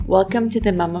Welcome to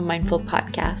the Mama Mindful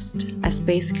Podcast, a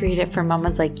space created for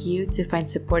mamas like you to find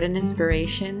support and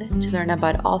inspiration, to learn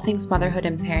about all things motherhood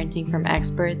and parenting from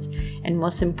experts, and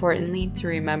most importantly, to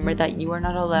remember that you are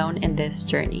not alone in this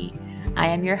journey. I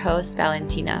am your host,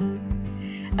 Valentina.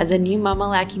 As a new mama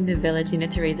lacking the village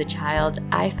needed to raise a child,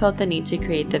 I felt the need to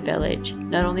create the village,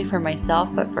 not only for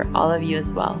myself, but for all of you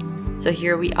as well. So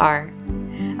here we are.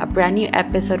 A brand new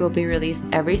episode will be released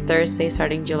every Thursday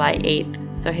starting July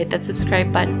 8th, so hit that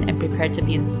subscribe button and prepare to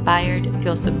be inspired,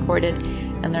 feel supported,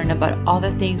 and learn about all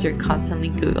the things you're constantly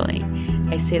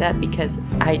Googling. I say that because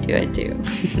I do it too.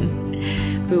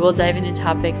 We will dive into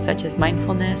topics such as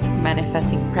mindfulness,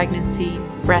 manifesting pregnancy,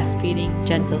 breastfeeding,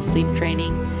 gentle sleep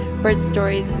training, birth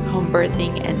stories, home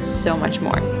birthing, and so much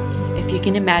more. If you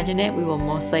can imagine it, we will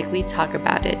most likely talk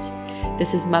about it.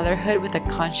 This is motherhood with a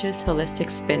conscious, holistic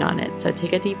spin on it, so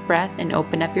take a deep breath and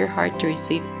open up your heart to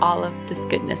receive all of this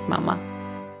goodness, mama.